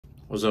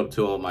What's up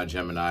to all my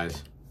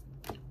Geminis?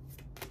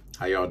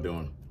 How y'all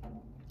doing?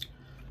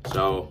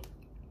 So,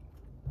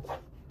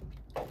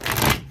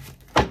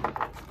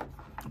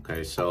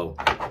 okay, so,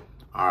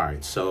 all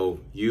right. So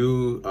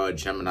you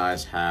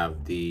Geminis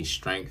have the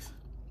Strength,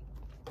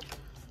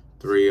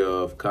 3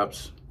 of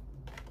Cups,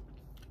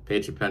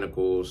 Page of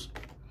Pentacles,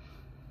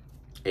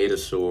 8 of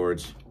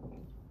Swords,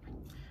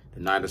 the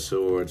Knight of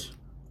Swords,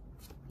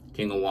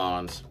 King of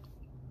Wands,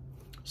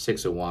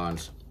 6 of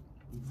Wands,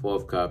 4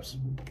 of Cups,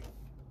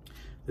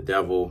 the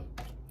Devil,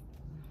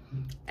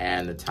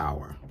 and the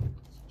Tower.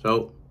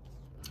 So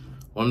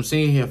what I'm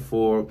seeing here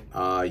for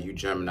you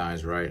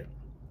Geminis, right,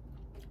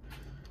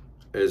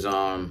 is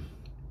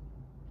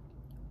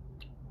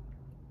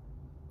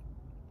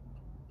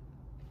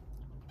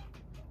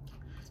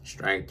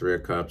Strength, 3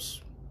 of Cups,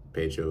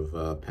 Page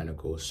of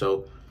Pentacles.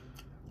 So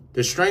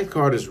the Strength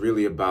card is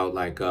really about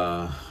like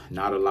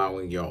not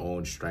allowing your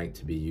own strength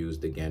to be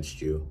used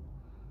against you,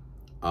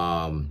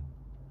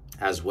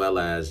 as well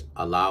as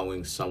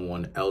allowing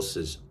someone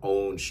else's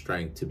own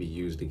strength to be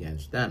used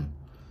against them.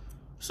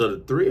 So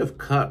the 3 of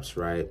Cups,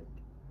 right,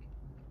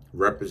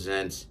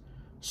 represents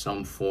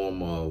some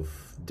form of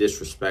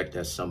disrespect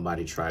that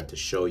somebody tried to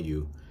show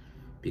you,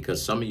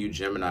 because some of you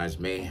Geminis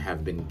may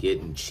have been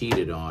getting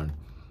cheated on,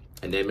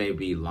 and they may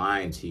be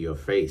lying to your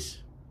face,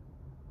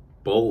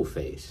 bold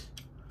face,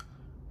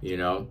 you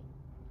know,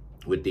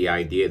 with the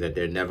idea that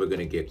they're never going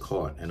to get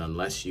caught. And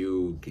unless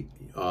you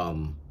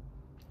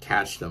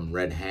catch them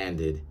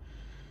red-handed,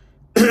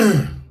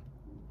 then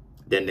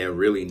they're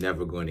really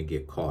never going to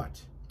get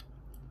caught.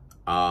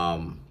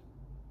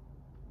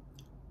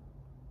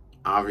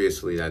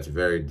 Obviously, that's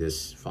very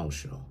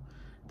dysfunctional.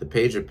 The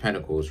Page of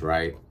Pentacles,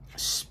 right,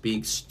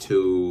 speaks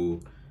to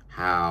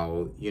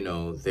how, you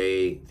know,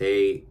 they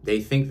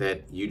think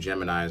that you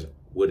Geminis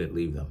wouldn't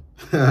leave them.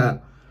 The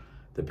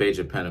Page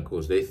of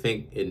Pentacles, they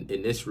think,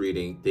 in this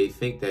reading, they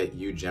think that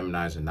you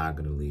Geminis are not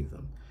going to leave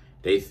them.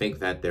 They think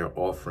that they're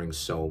offering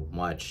so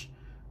much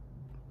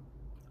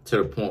to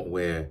the point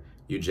where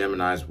you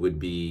Geminis would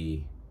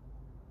be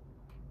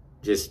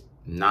just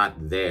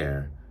not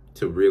there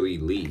to really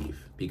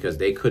leave, because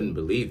they couldn't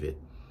believe it.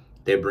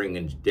 They're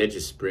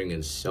just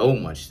bringing so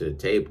much to the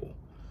table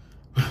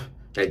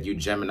that you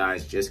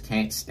Geminis just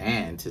can't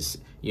stand to,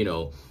 you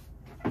know,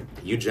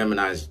 you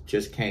Geminis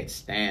just can't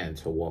stand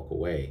to walk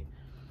away.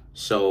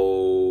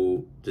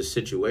 So the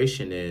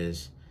situation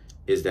is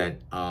that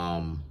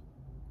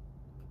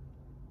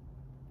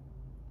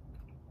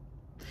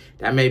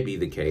that may be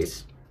the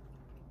case,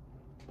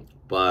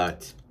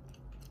 but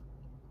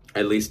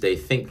at least they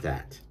think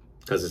that,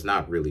 because it's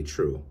not really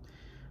true.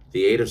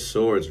 The 8 of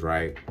Swords,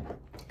 right,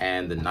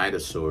 and the Knight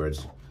of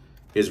Swords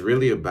is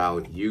really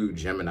about you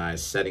Geminis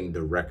setting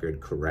the record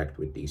correct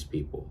with these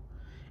people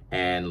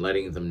and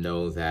letting them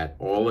know that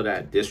all of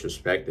that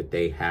disrespect that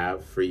they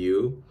have for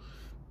you,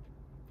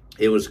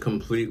 it was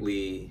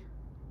completely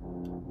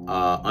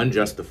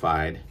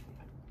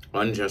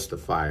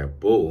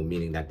unjustifiable,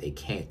 meaning that they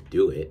can't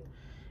do it.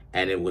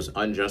 And it was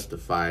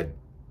unjustified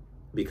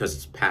because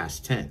it's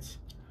past tense.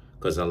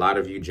 Because a lot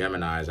of you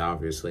Geminis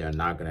obviously are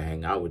not going to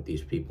hang out with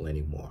these people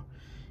anymore.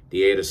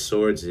 The 8 of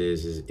Swords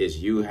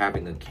is you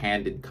having a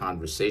candid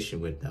conversation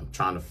with them,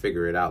 trying to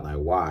figure it out, like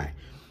why?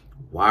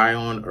 Why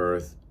on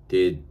earth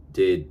did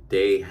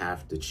they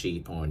have to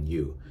cheat on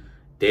you?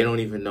 They don't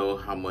even know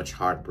how much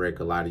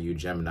heartbreak a lot of you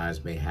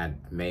Geminis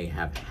may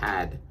have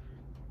had.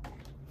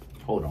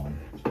 Hold on.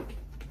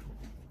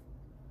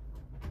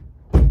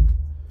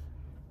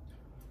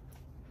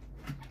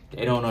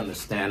 They don't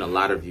understand a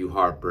lot of you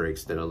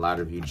heartbreaks that a lot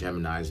of you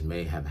Geminis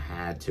may have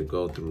had to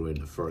go through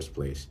in the first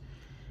place.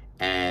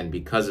 And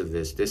because of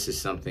this, this is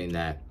something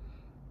that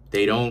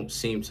they don't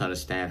seem to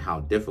understand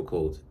how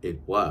difficult it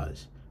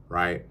was,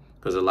 right?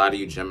 Because a lot of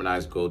you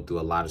Geminis go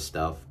through a lot of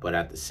stuff, but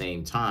at the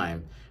same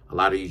time, a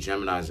lot of you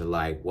Geminis are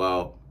like,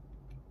 well,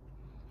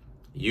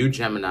 you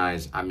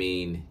Geminis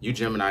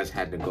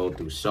had to go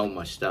through so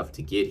much stuff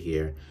to get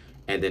here,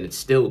 and then it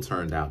still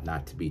turned out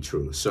not to be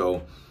true.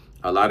 So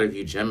a lot of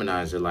you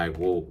Geminis are like,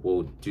 well,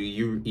 do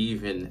you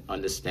even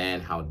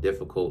understand how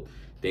difficult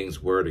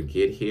things were to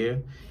get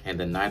here? And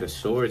the Knight of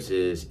Swords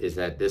is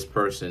that this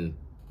person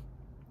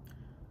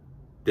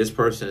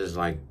is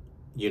like,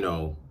 you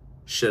know,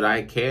 should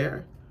I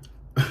care?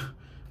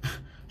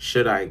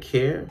 Should I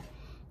care?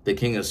 The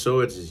King of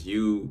Swords is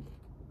you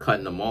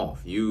cutting them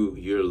off.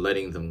 You're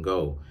letting them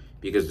go,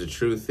 because the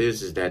truth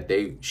is that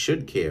they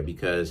should care,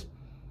 because,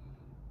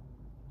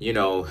 you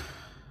know,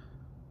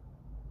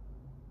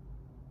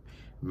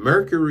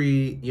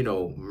 Mercury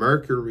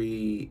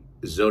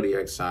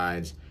zodiac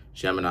signs,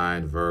 Gemini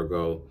and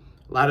Virgo,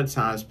 a lot of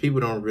times people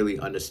don't really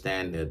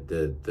understand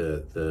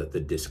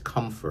the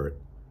discomfort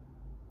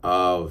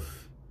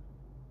of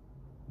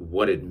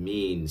what it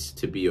means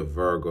to be a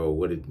Virgo,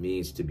 what it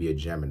means to be a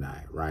Gemini,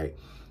 right?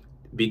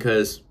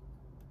 Because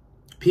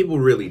people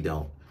really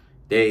don't.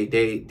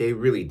 They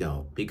really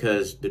don't,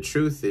 because the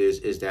truth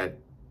is that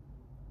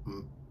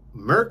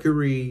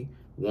Mercury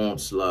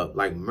wants love.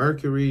 Like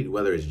Mercury,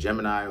 whether it's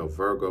Gemini or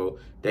Virgo,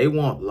 they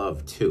want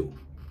love too.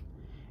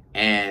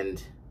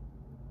 And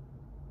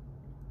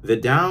the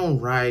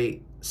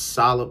downright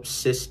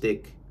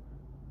solipsistic,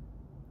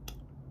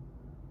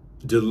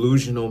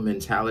 delusional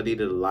mentality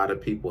that a lot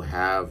of people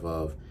have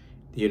of,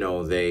 you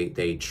know,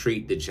 they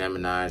treat the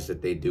Geminis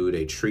that they do,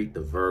 they treat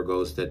the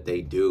Virgos that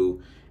they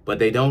do, but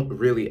they don't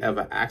really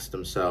ever ask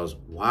themselves,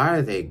 why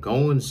are they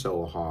going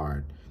so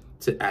hard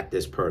at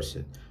this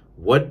person?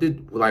 What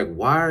did, like,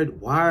 why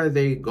are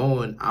they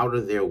going out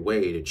of their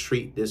way to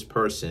treat this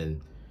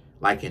person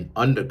like an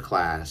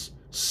underclass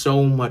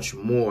so much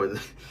more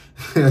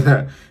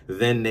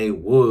than they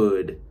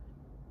would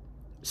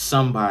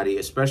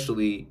somebody,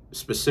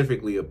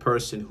 specifically a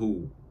person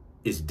who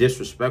is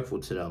disrespectful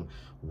to them?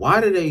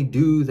 Why do they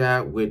do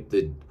that with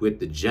the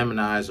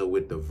Geminis or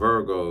with the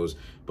Virgos,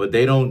 but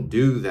they don't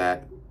do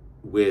that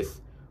with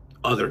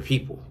other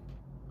people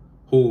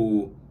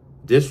who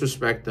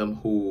disrespect them,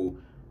 who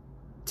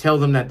tell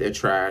them that they're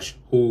trash,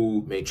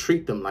 who may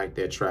treat them like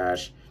they're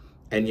trash?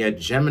 And yet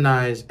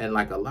Geminis, and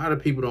like a lot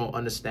of people don't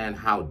understand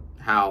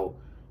how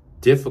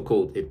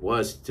difficult it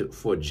was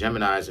for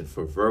Geminis and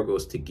for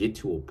Virgos to get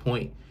to a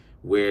point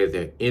where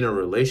they're in a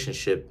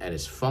relationship and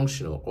it's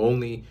functional,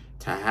 only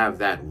to have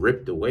that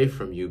ripped away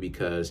from you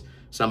because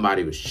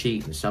somebody was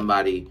cheating,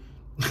 somebody,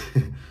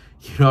 you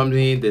know what I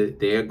mean?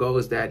 There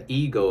goes that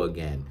ego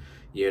again.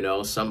 You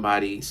know,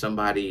 somebody thinks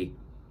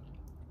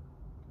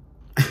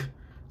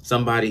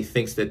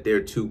that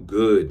they're too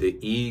good. The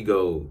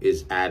ego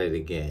is at it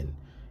again.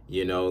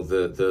 You know,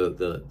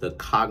 the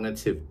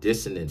cognitive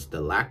dissonance, the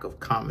lack of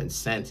common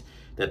sense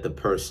that the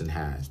person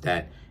has,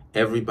 that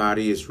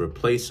everybody is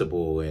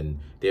replaceable and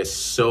they're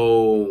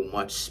so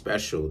much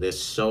special. They're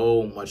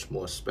so much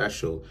more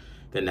special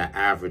than the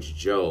average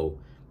Joe,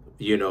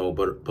 you know,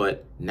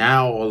 but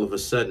now all of a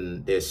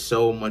sudden they're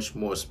so much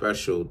more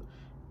special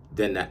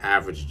than the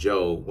average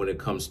Joe when it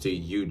comes to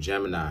you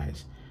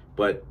Geminis.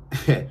 But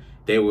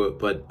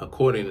but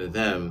according to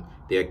them,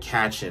 they're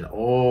catching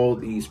all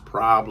these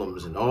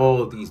problems and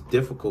all these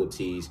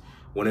difficulties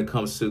when it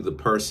comes to the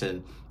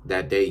person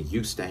that they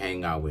used to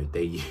hang out with,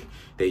 they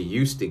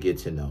used to get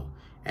to know.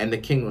 And the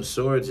King of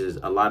Swords is,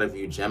 a lot of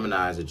you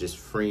Geminis are just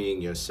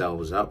freeing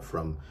yourselves up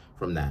from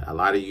that. A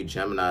lot of you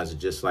Geminis are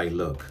just like,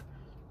 look,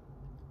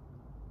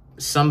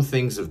 some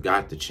things have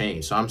got to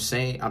change. So I'm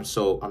seeing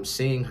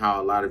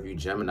how a lot of you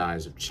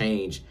Geminis have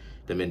changed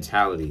the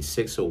mentality.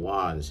 Six of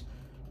Wands,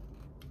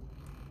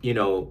 you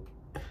know,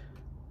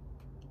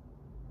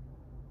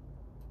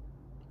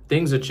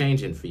 things are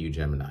changing for you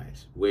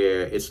Geminis,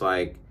 where it's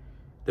like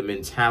the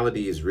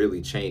mentality is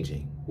really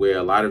changing, where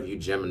a lot of you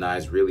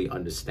Geminis really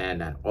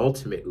understand that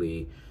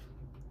ultimately,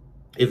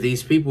 if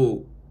these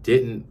people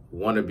didn't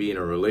want to be in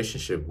a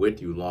relationship with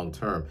you long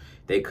term,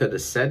 they could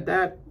have said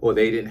that, or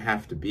they didn't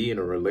have to be in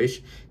a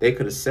relation. They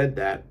could have said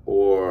that,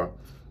 or,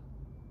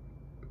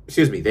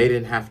 excuse me, they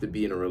didn't have to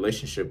be in a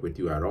relationship with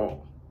you at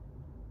all.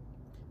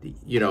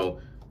 You know,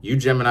 you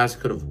Geminis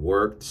could have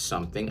worked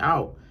something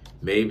out.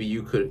 Maybe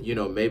you could, you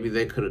know, maybe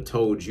they could have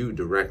told you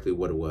directly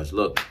what it was.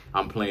 Look,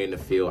 I'm playing the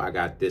field. I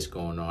got this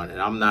going on,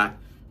 and I'm not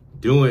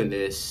doing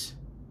this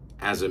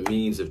as a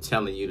means of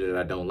telling you that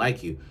I don't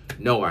like you.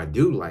 No, I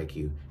do like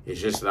you. It's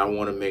just that I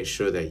want to make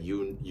sure that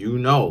you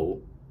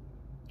know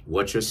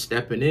what you're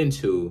stepping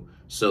into,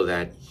 so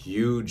that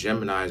you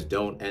Geminis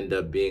don't end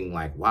up being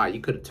like, wow, you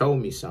could have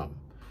told me something.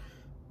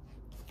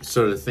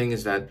 So the thing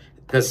is that,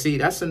 because see,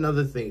 that's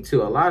another thing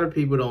too. A lot of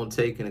people don't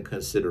take into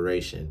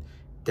consideration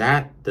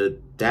that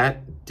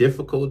that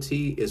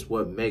difficulty is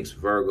what makes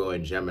Virgo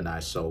and Gemini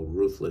so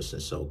ruthless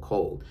and so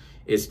cold.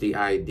 It's the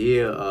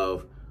idea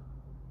of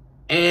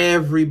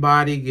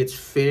everybody gets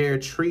fair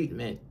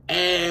treatment.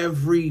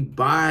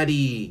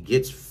 Everybody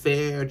gets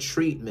fair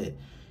treatment.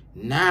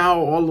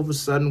 Now, all of a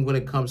sudden, when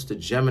it comes to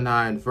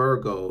Gemini and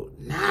Virgo,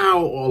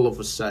 now all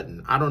of a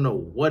sudden, I don't know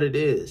what it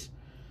is,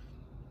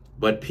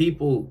 but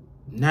people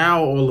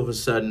now all of a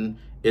sudden,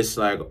 it's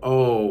like,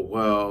 oh,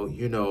 well,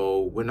 you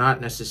know, we're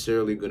not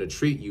necessarily going to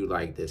treat you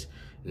like this.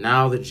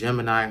 Now the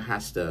Gemini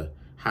has to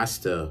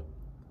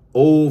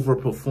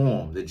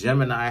overperform. The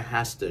Gemini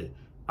has to,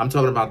 I'm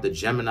talking about the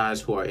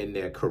Geminis who are in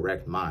their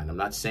correct mind. I'm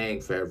not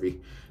saying for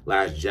every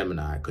last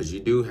Gemini, because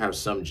you do have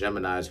some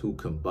Geminis who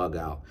can bug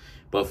out.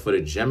 But for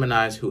the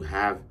Geminis who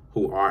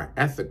are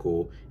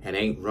ethical and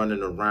ain't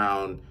running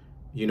around,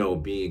 you know,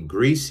 being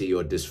greasy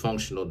or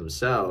dysfunctional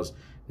themselves,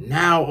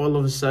 now, all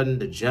of a sudden,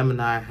 the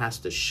Gemini has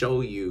to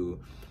show you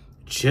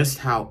just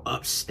how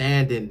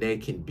upstanding they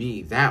can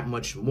be, that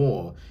much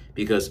more,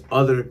 because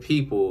other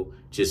people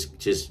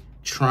just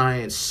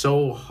trying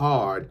so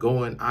hard,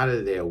 going out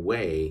of their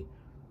way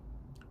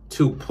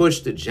to push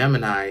the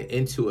Gemini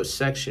into a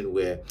section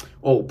where,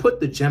 oh, put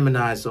the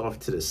Geminis off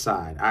to the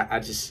side. I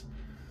just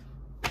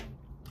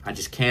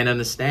can't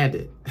understand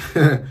it.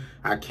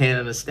 I can't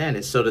understand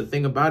it. So the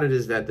thing about it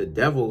is that the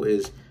devil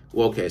is,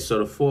 well, okay, so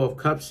the Four of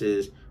Cups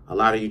is, a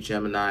lot of you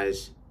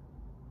Geminis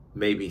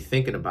may be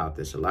thinking about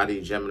this. A lot of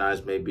you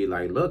Geminis may be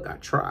like, look, I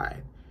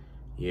tried,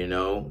 you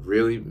know,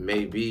 really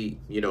may be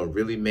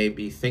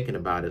thinking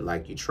about it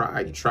like you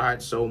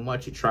tried so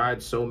much. You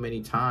tried so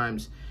many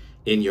times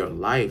in your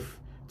life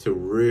to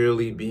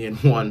really be in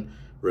one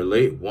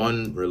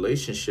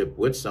relationship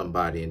with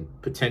somebody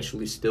and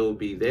potentially still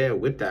be there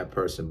with that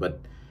person. But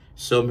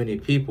so many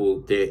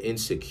people, their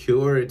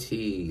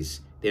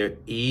insecurities, their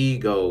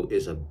ego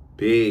is a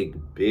big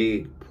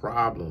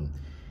problem.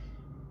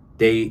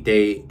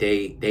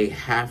 They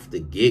have to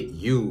get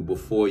you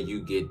before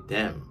you get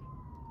them,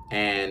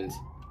 and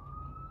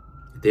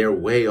they're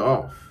way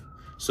off.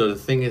 So the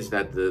thing is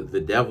that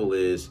the devil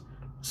is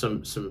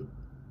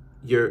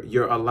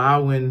you're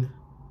allowing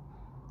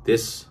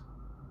this,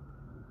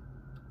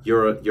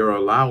 you're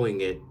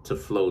allowing it to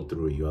flow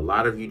through you. A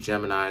lot of you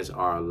Geminis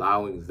are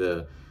allowing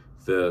the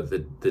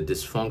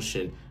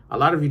dysfunction. A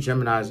lot of you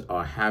Geminis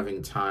are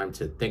having time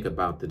to think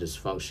about the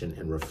dysfunction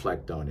and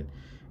reflect on it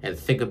and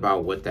think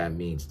about what that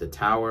means, the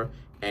Tower.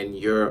 And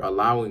you're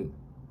allowing,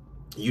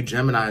 you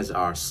Geminis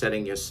are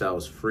setting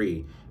yourselves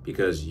free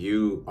because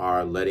you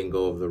are letting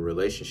go of the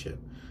relationship.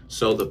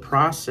 So the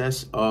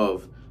process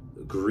of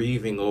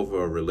grieving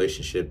over a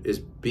relationship is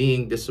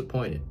being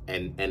disappointed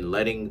and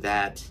letting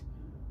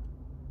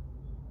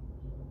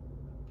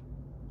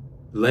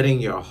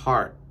your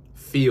heart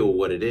feel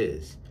what it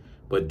is,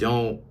 but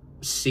don't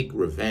seek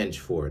revenge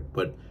for it,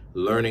 but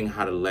learning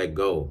how to let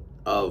go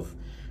of,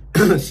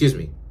 excuse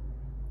me,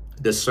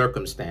 the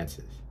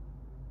circumstances.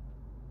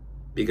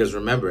 Because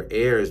remember,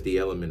 air is the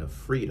element of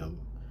freedom.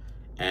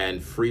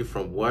 And free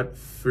from what?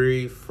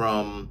 Free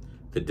from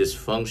the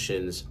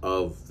dysfunctions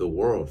of the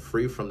world,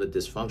 free from the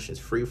dysfunctions,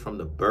 free from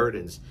the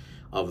burdens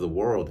of the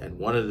world. And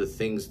one of the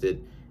things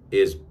that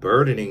is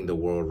burdening the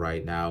world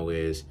right now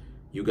is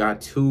you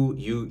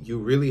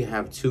really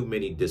have too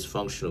many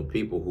dysfunctional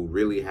people who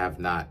really have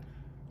not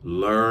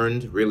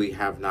learned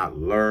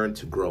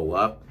to grow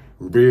up,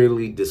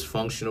 really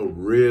dysfunctional,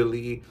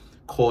 really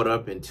caught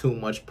up in too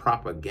much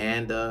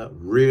propaganda,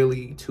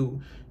 really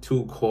too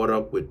caught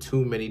up with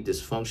too many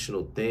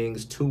dysfunctional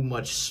things, too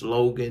much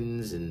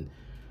slogans and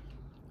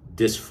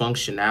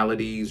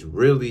dysfunctionalities,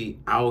 really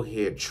out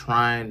here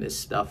trying this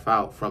stuff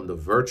out from the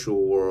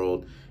virtual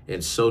world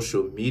and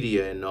social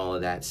media and all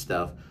of that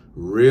stuff,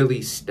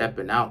 really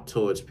stepping out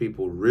towards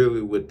people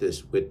really with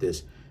this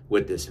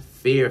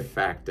fear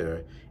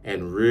factor,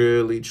 and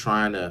really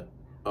trying to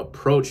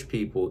approach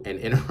people and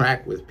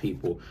interact with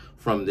people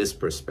from this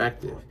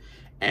perspective.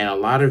 And a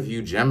lot of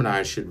you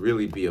Gemini should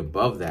really be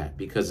above that,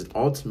 because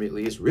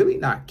ultimately it's really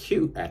not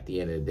cute at the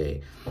end of the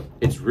day.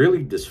 It's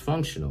really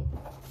dysfunctional,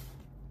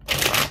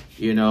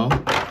 you know?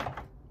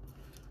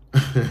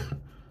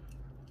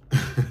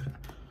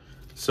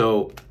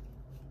 So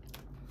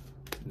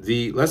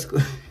let's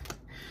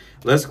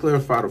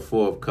clarify the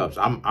Four of Cups.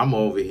 I'm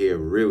over here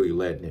really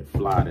letting it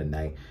fly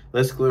tonight.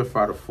 Let's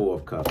clarify the Four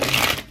of Cups.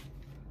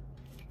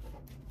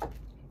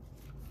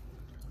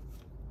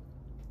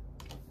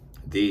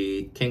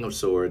 The King of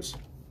Swords,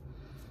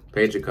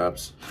 Page of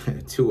Cups,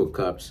 Two of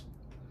Cups,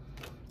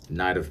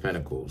 Knight of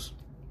Pentacles.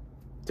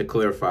 To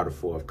clarify the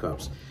Four of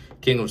Cups.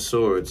 King of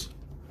Swords,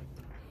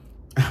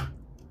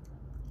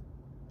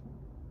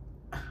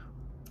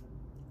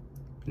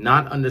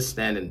 not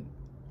understanding,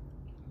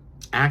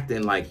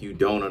 acting like you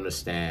don't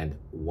understand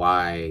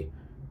why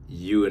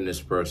you and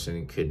this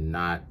person could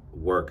not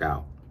work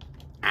out.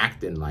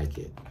 Acting like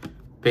it.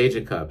 Page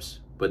of Cups.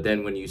 But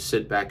then when you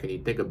sit back and you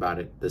think about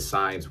it, the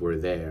signs were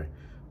there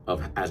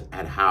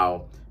at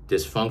how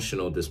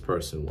dysfunctional this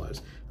person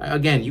was.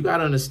 Again, you got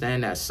to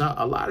understand that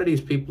a lot of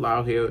these people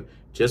out here,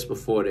 just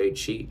before they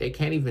cheat, they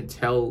can't even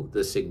tell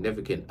the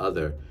significant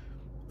other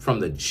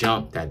from the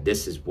jump that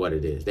this is what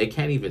it is. They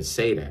can't even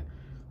say that.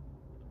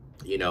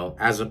 You know,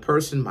 as a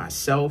person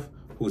myself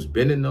who's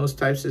been in those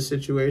types of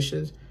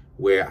situations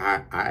where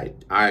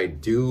I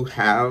do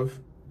have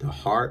the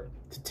heart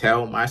to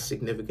tell my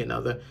significant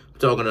other, I'm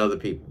talking to other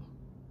people.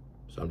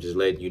 So I'm just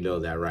letting you know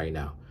that right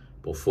now.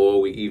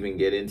 Before we even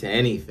get into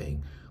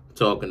anything, I'm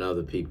talking to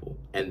other people.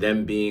 And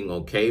them being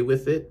okay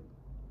with it,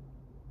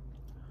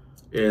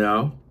 you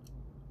know,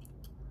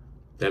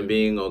 them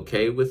being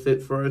okay with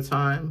it for a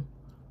time.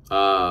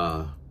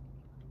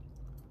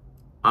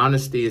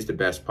 Honesty is the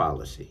best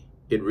policy.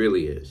 It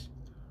really is.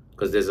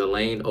 Because there's a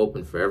lane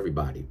open for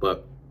everybody.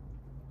 But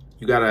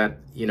you gotta,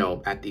 you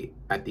know, at the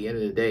end of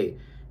the day,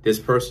 this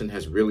person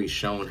has really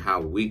shown how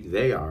weak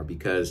they are,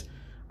 because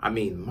I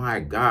mean,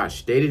 my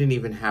gosh, they didn't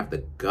even have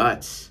the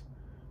guts.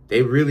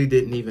 They really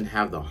didn't even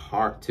have the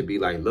heart to be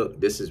like, look,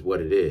 this is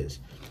what it is.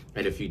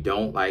 And if you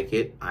don't like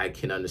it, I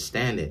can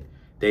understand it.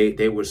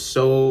 They were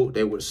so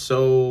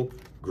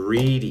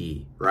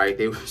greedy, right?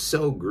 They were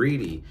so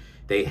greedy.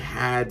 They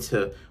had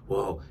to,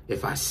 well,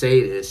 if I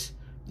say this,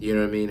 you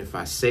know what I mean? If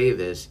I say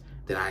this,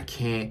 then I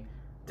can't,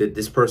 that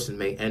this person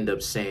may end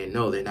up saying,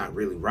 no, they're not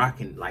really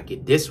rocking like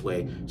it this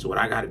way. So what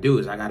I got to do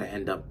is I got to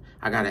end up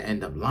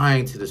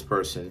lying to this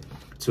person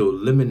to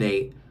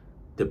eliminate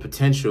the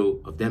potential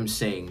of them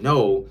saying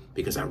no,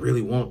 because I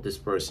really want this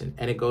person.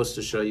 And it goes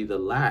to show you the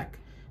lack,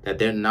 that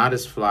they're not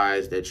as fly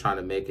as they're trying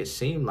to make it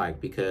seem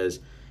like. Because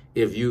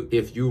if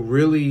you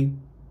really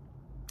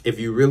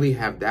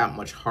have that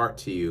much heart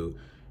to you,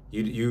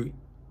 you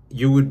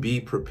would be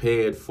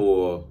prepared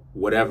for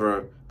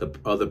whatever the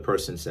other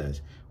person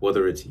says,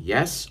 whether it's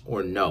yes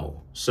or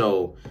no.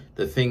 So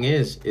the thing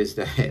is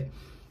that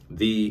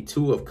the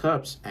Two of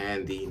Cups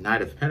and the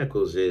Knight of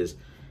Pentacles is,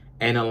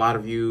 and a lot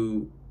of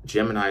you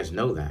Geminis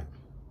know that.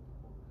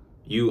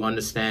 You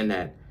understand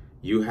that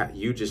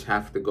you just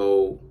have to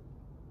go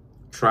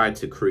try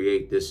to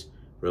create this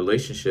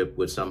relationship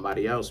with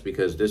somebody else,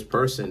 because this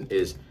person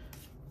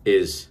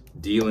is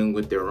dealing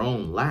with their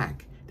own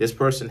lack. This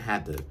person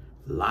had to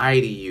lie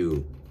to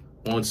you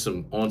on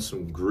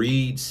some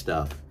greed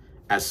stuff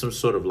as some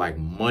sort of like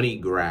money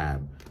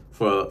grab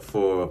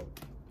for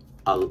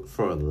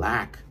a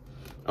lack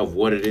of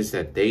what it is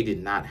that they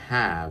did not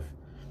have,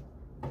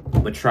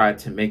 but tried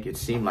to make it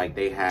seem like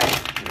they had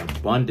an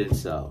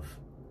abundance of.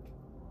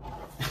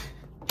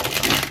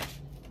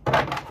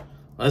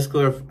 Let's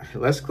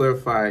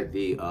clarify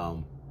the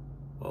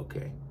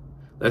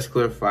Let's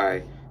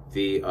clarify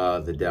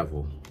the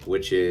devil,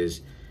 which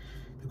is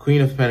the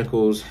Queen of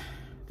Pentacles,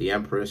 the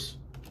Empress,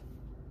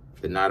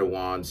 the Knight of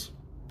Wands,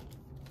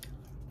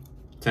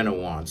 Ten of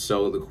Wands.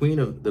 So the Queen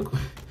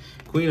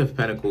of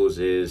Pentacles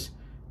is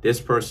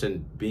this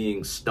person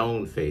being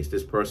stone-faced,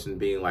 this person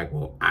being like,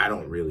 well, I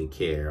don't really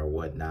care or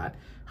whatnot.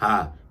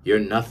 Ha, you're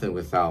nothing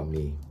without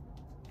me.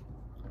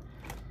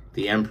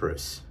 The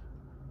Empress.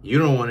 You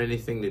don't want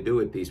anything to do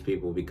with these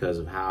people because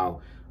of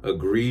how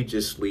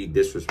egregiously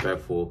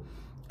disrespectful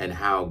and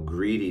how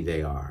greedy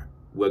they are.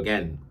 Well,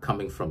 again,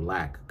 coming from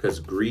lack, because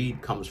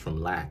greed comes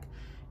from lack.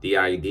 The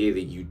idea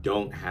that you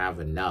don't have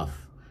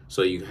enough,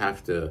 so you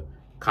have to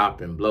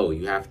cop and blow.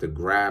 You have to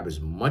grab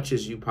as much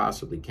as you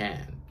possibly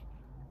can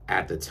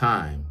at the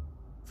time.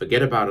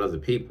 Forget about other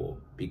people,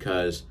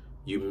 because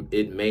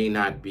it may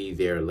not be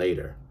there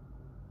later.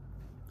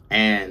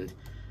 And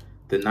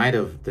the Knight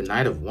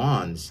of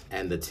Wands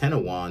and the Ten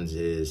of Wands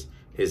is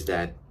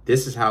that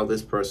this is how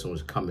this person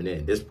was coming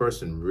in. This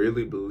person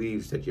really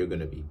believes that you're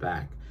going to be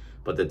back.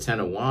 But the Ten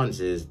of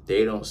Wands is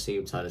they don't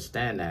seem to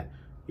understand that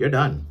you're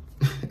done.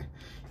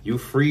 You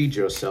freed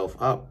yourself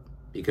up,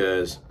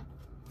 because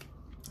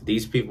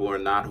these people are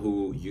not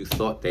who you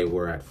thought they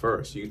were at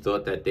first. You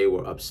thought that they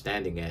were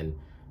upstanding, and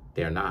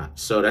they're not.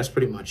 So that's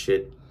pretty much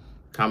it.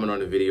 Comment on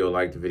the video,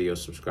 like the video,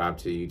 subscribe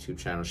to the YouTube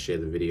channel, share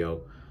the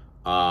video.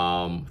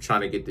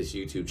 Trying to get this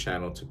YouTube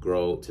channel to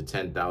grow to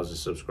 10,000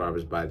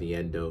 subscribers by the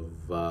end of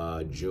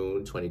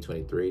June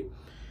 2023.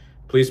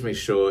 Please make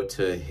sure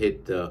to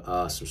hit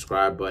the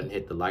subscribe button,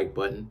 hit the like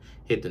button,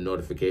 hit the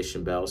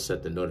notification bell,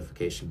 set the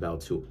notification bell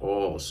to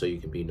all so you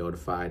can be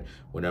notified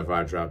whenever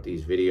I drop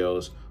these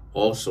videos.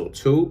 Also,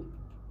 too,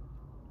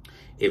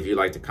 if you'd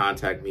like to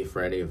contact me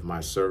for any of my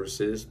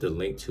services, the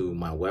link to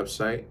my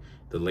website,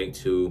 the link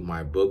to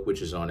my book,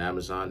 which is on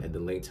Amazon, and the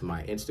link to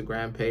my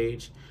Instagram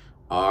page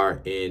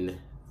are in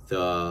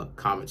the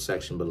comment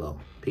section below.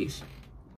 Peace.